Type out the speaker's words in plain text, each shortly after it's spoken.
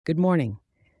Good morning.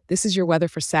 This is your weather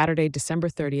for Saturday, December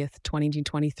 30th,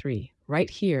 2023, right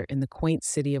here in the quaint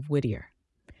city of Whittier.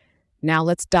 Now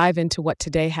let's dive into what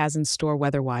today has in store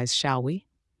weather-wise, shall we?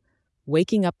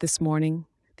 Waking up this morning,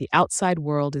 the outside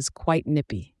world is quite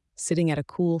nippy, sitting at a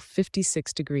cool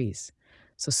 56 degrees.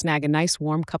 So snag a nice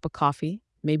warm cup of coffee,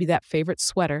 maybe that favorite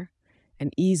sweater,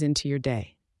 and ease into your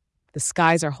day. The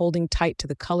skies are holding tight to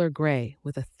the color gray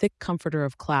with a thick comforter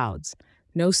of clouds.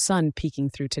 No sun peeking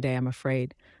through today, I'm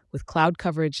afraid, with cloud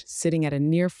coverage sitting at a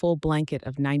near full blanket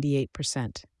of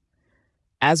 98%.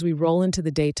 As we roll into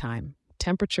the daytime,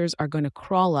 temperatures are going to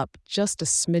crawl up just a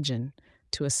smidgen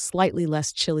to a slightly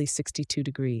less chilly 62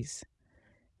 degrees.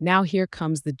 Now here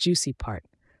comes the juicy part.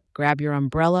 Grab your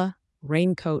umbrella,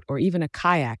 raincoat, or even a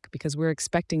kayak because we're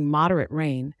expecting moderate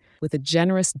rain with a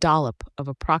generous dollop of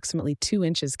approximately 2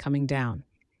 inches coming down.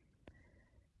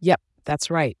 Yep, that's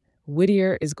right.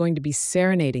 Whittier is going to be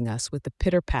serenading us with the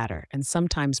pitter-patter and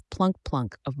sometimes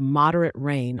plunk-plunk of moderate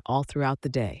rain all throughout the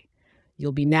day.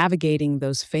 You'll be navigating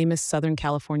those famous Southern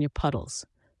California puddles,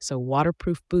 so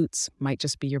waterproof boots might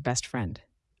just be your best friend.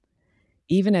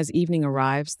 Even as evening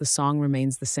arrives, the song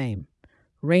remains the same.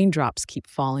 Raindrops keep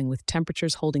falling with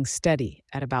temperatures holding steady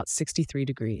at about 63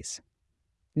 degrees.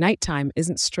 Nighttime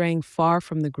isn't straying far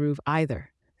from the groove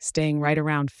either, staying right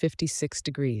around 56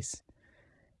 degrees.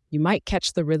 You might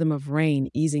catch the rhythm of rain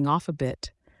easing off a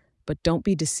bit, but don't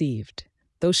be deceived.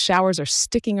 Those showers are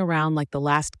sticking around like the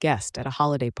last guest at a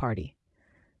holiday party.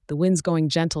 The wind's going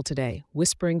gentle today,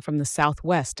 whispering from the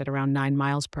southwest at around 9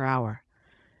 miles per hour.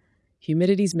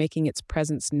 Humidity's making its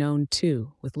presence known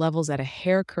too, with levels at a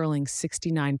hair-curling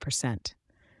 69%.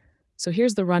 So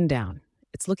here's the rundown.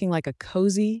 It's looking like a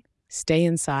cozy, stay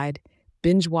inside,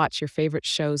 binge watch your favorite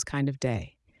shows kind of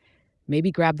day.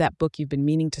 Maybe grab that book you've been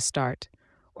meaning to start.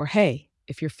 Or hey,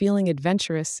 if you're feeling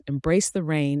adventurous, embrace the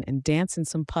rain and dance in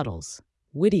some puddles,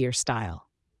 Whittier style.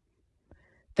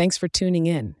 Thanks for tuning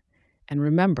in. And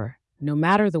remember, no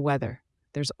matter the weather,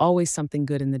 there's always something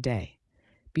good in the day.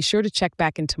 Be sure to check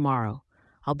back in tomorrow.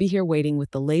 I'll be here waiting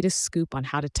with the latest scoop on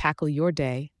how to tackle your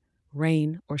day,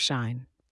 rain or shine.